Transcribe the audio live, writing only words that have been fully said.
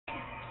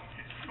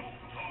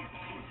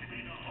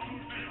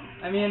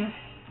I mean,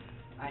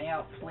 I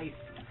outplaced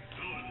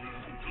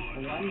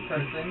one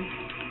person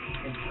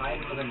and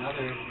tied with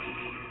another,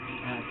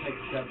 and I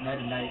picked up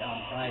Meta Knight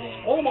on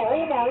Friday.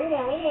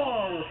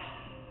 Omar!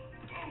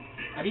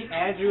 I beat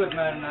Andrew with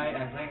Meta Knight.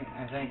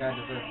 I think I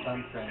deserve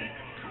some credit.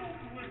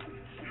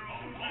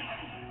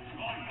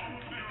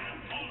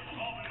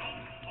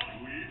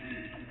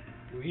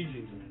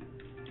 Luigi.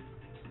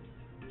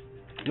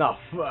 No,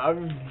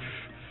 I'm...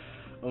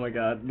 Oh my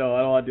god, no, I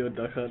don't want to do a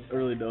duck hunt. I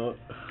really don't.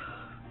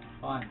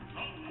 Fine.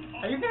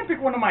 Are you gonna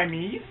pick one of my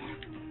me's?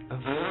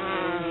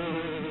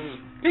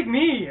 Pick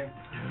me!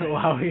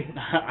 Wow,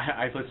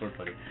 I play Sword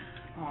Fighter.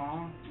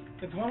 Aw.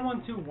 It's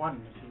 1-1-2-1.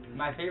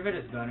 My favorite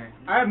is Gunner.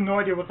 I have no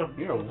idea what the...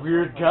 You're a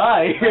weird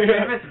guy. My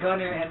favorite's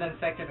Gunner, and then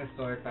second is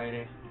Sword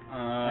Fighter.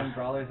 And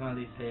Brawler's one of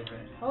these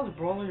favorites. How is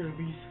Brawler your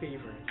least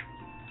favorite?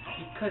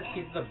 Because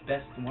he's the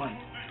best one.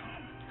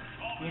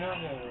 You know,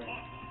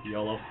 yeah.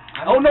 YOLO.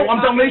 Oh no,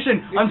 I'm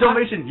Dalmatian! I'm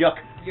Dalmatian! Yuck.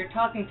 You're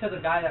talking to the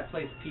guy that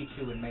plays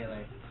Pichu in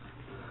Melee.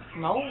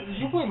 No,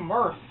 you play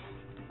Mirth.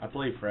 I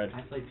play Fred.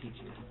 I play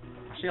Pichu.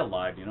 Actually, I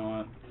lied, you know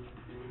what?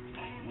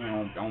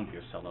 Well, I won't be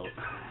a sellout.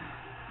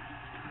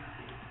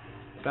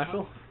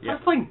 Special? How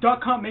does playing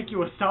Duck Hunt make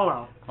you a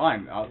sellout?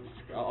 Fine,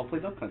 I'll play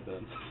Duck Hunt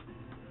then.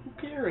 Who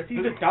cares? He's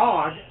a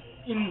dog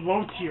in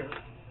low tier.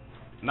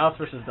 Mouse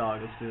versus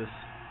dog, let's do this.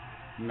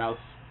 Mouse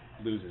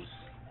loses.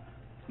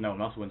 No,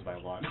 Mouse wins by a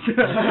lot.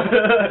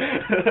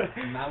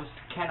 Mouse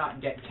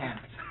cannot get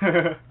camped.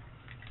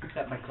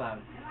 Except by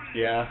Cloud.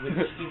 Yeah.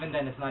 Which, even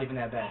then, it's not even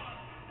that bad.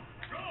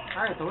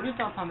 Alright, so what are your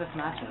thoughts on this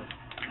matchup?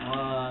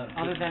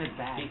 Other than it's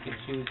bad.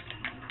 Pikachu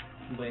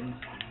wins.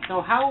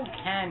 So how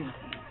can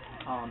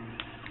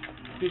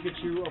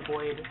Pikachu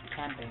avoid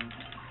camping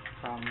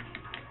from...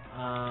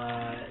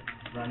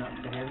 Run up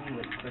to him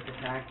with Quick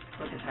Attack.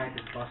 Quick Attack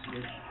is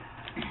busted.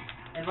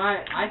 And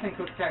I think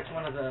Quick Attack's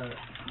one of the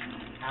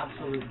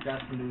absolute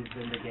best moves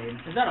in the game.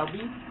 Is that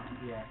Ubi?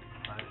 Yeah.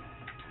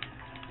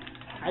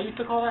 I used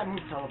to call that move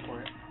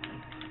Teleport.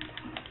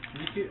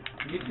 Mewtwo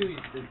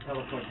used to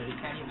teleport, but he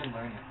can't even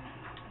learn it.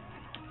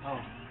 Oh,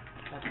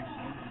 that's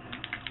interesting.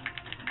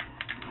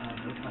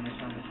 No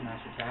punish on the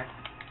smash attack.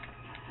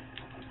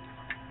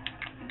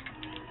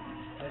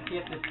 Let's see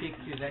if this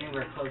Pikachu's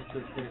anywhere close to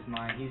as good as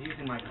mine. He's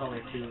using my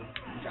color too,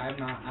 which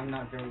I'm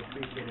not very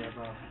appreciative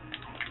of.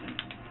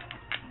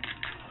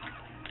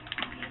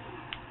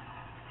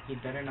 He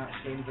better not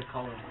change the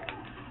color.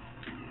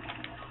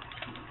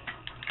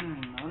 I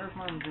wonder if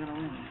mine's gonna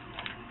win.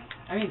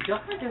 I mean,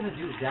 Duck Hunt doesn't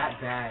do that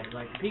bad.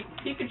 Like,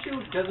 Pikachu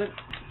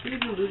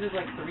loses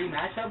like 3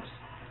 matchups,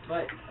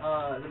 but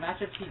the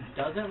matchups he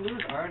doesn't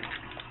lose aren't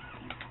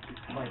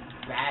like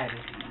bad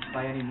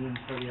by any means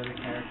for the other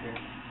characters.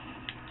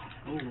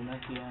 Ooh,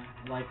 nice, yeah.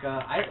 Like,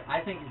 I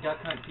think Duck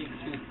Hunt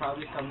Pikachu is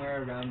probably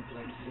somewhere around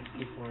like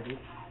 60-40,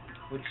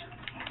 which,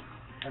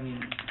 I mean,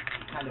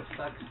 kind of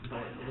sucks, but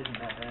it isn't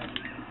that bad.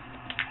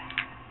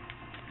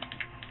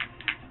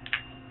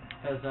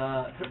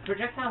 Because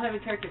projectile heavy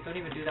characters don't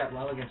even do that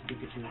well against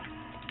Pikachu.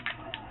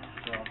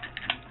 So.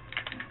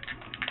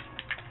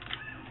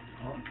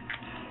 Oh.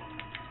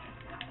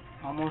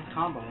 Almost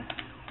combo.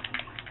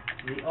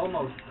 The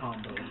almost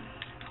combo.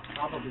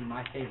 Probably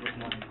my favorite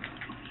one.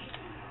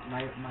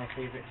 My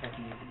favorite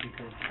technique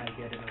because I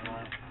get it a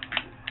lot.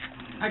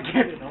 I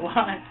get it a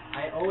lot.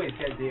 I always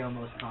get the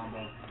almost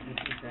combo.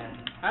 Makes me sad.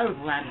 I always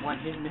land one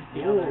hit and miss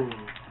the Ooh. other.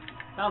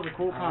 That was a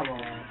cool combo.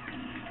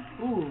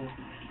 Ooh.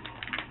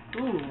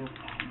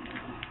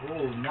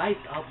 Ooh,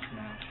 nice up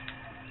smash.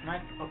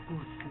 nice up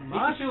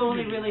smash. Pikachu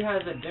only really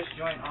has a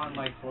disjoint on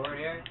like forward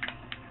air.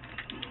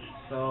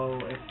 So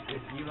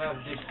if you have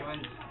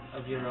disjoints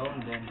of your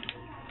own, then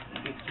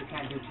Pikachu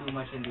can't do too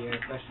much in the air,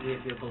 especially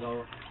if you're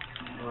below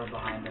or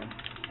behind him.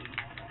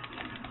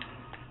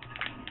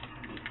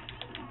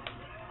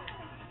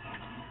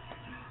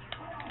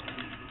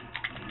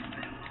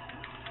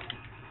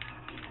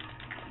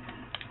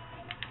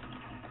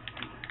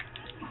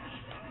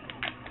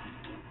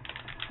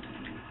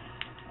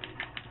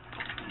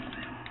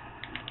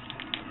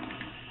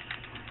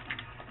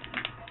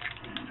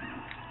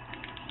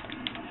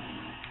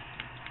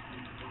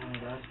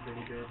 That's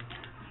pretty good.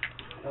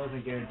 That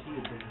wasn't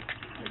guaranteed, but it was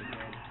pretty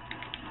good.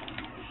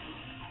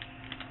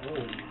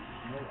 Oh,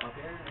 no up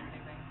air or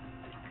anything?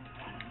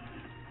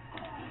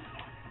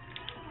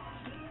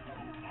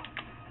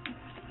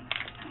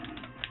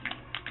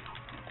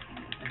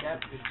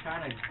 Adept is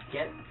trying to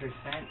get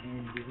percent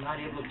and he's not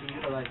able to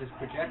utilize his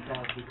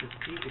projectiles because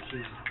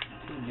Pikachu's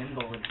too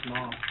nimble and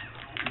small.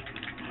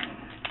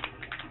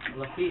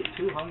 Lafeet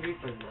too hungry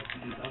for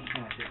these up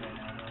smashes right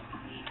now though.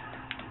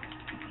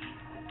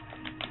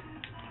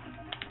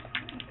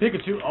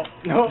 Pikachu, oh,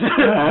 no.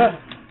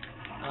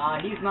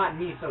 He's not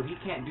me, so he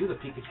can't do the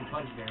Pikachu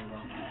punch very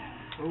well.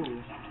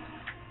 Ooh.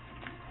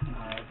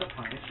 That's a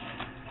punish.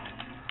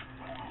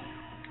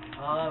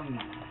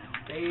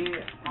 They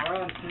are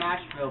on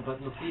Smashville, but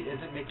Lafeet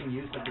isn't making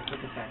use of the quick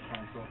attack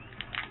cancel.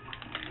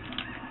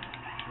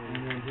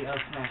 And then he up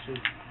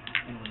smashes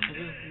and wins. This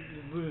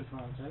is losing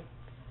rounds, right?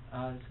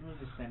 This moves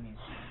the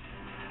semis.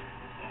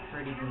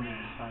 pretty in the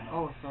final.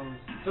 Oh,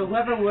 So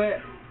whoever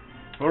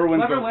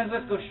wins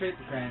this goes straight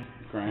to grand.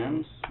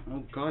 Grams?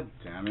 Oh god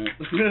damn it.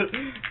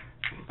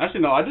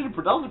 Actually no, that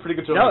was a pretty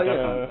good show. No, like yeah.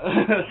 that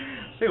time.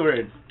 Say a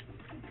word.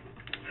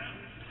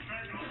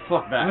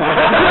 Fuck that.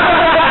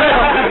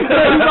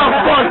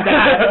 Fuck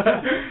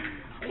that.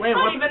 Wait, it's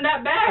not even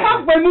that bad.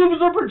 Half my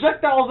moves are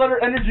projectiles that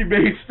are energy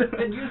based.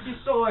 Then use your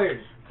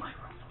sword.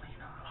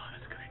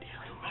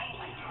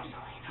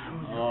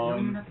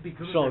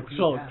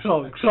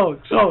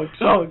 Shulk. So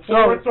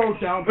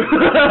down.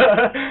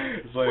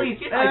 It's like, Wait,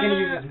 he's not gonna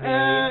use his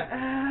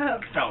melee.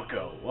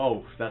 Falco.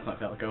 Oh, that's not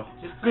Falco.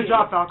 Good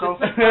job, Falco.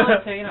 Just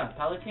like Palutena.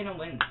 Palutena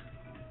wins.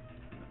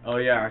 Oh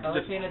yeah.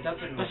 Palutena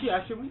doesn't win. Does she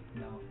actually win?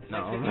 No. It's No.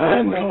 like 50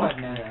 No.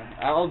 45 mana.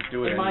 I'll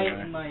do it In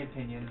anyway. my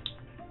opinion.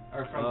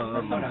 Or from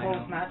From what I Close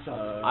know.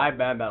 matchup. I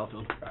bad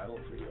Battlefield.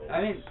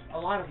 I mean, a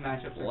lot of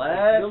matchups are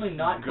Let's really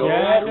not go. close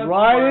Get matchups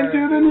right are-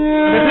 into the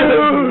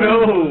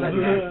news.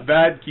 No.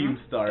 Bad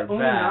Keemstar. The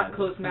only Bad. not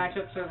close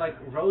matchups are like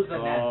Rosa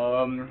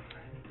Ness.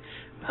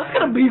 That's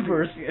gonna be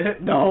first.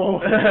 No.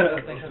 I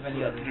don't think of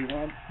any others.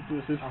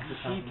 This is Off the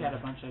top of Sheik my had a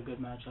head. bunch of good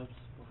matchups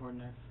before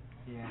Ness.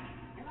 Yeah.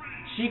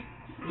 Sheik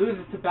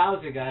loses to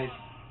Bowser, guys.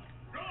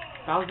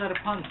 Bowser had a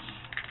punch.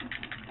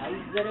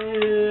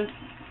 Bowser.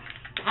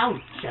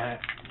 Ouch.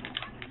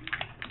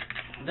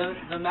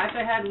 The match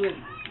I had with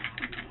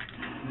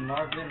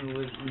Marvin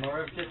was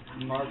more of just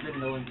Marvin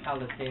knowing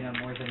Palutena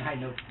more than I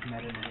know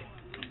Meta Knight.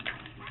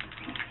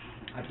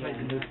 I played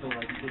the neutral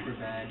like super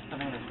bad. I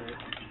think that's right.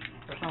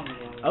 That sounds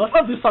like I love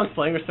how this song's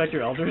playing Respect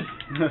Your Elders.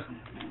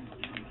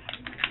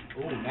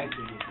 Oh, nice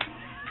of you.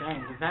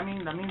 Dang, does that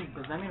mean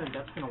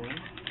Adept's gonna win?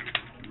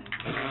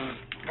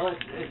 Well,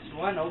 it's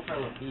 1-0 for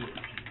Lafeet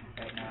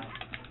right now.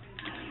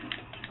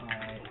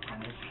 Alright,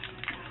 finish.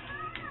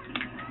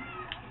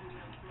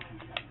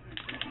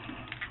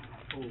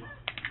 Ooh.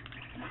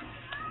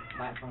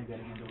 Platform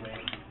getting in the way.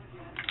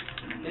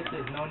 This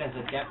is known as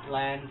Adept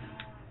Land.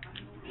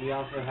 We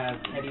also have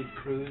Teddy's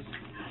Cruise.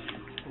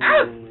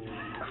 Ooh.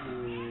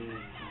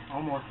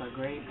 Almost a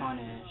great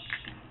punish.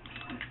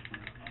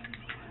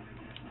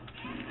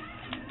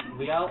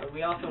 We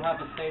also have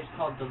a stage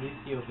called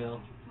Delicioville.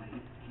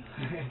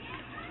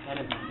 That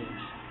is a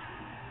stage.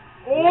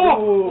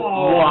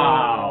 Oh!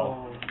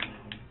 Wow.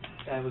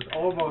 That was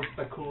almost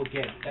a cool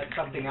gift. That's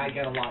something I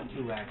get a lot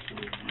too,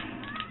 actually.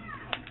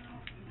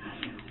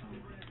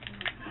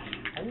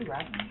 Are you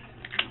rapping?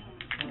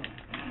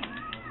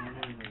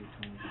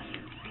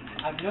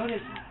 I've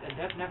noticed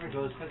Adept never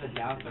goes for the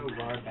down throw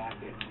bar back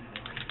it.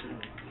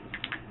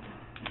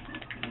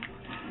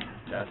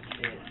 That's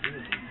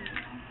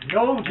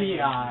No DI.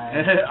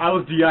 I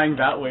was DIing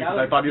that way because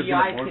I thought he was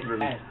going to force through.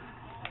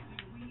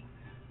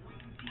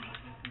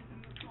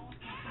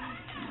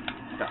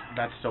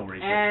 That's so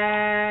racist.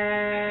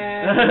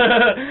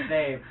 And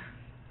save.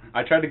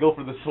 I tried to go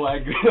for the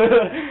swag.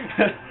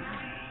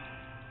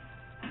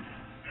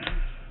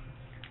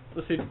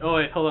 Let's see. Oh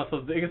wait, hold on. So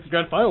I guess it's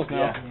grand finals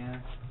now. Yeah.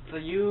 So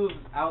you've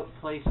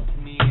outplaced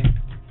me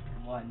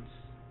once,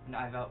 and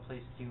I've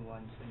outplaced you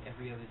once, and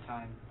every other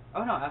time.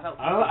 Oh no, I've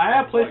outplaced. I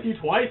have placed you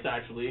twice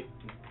actually.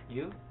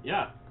 You?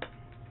 Yeah.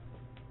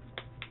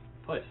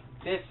 Twice.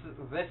 This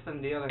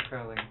and the other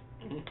curling,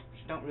 which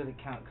don't really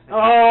count. 'Cause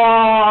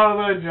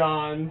Oh, the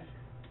Johns.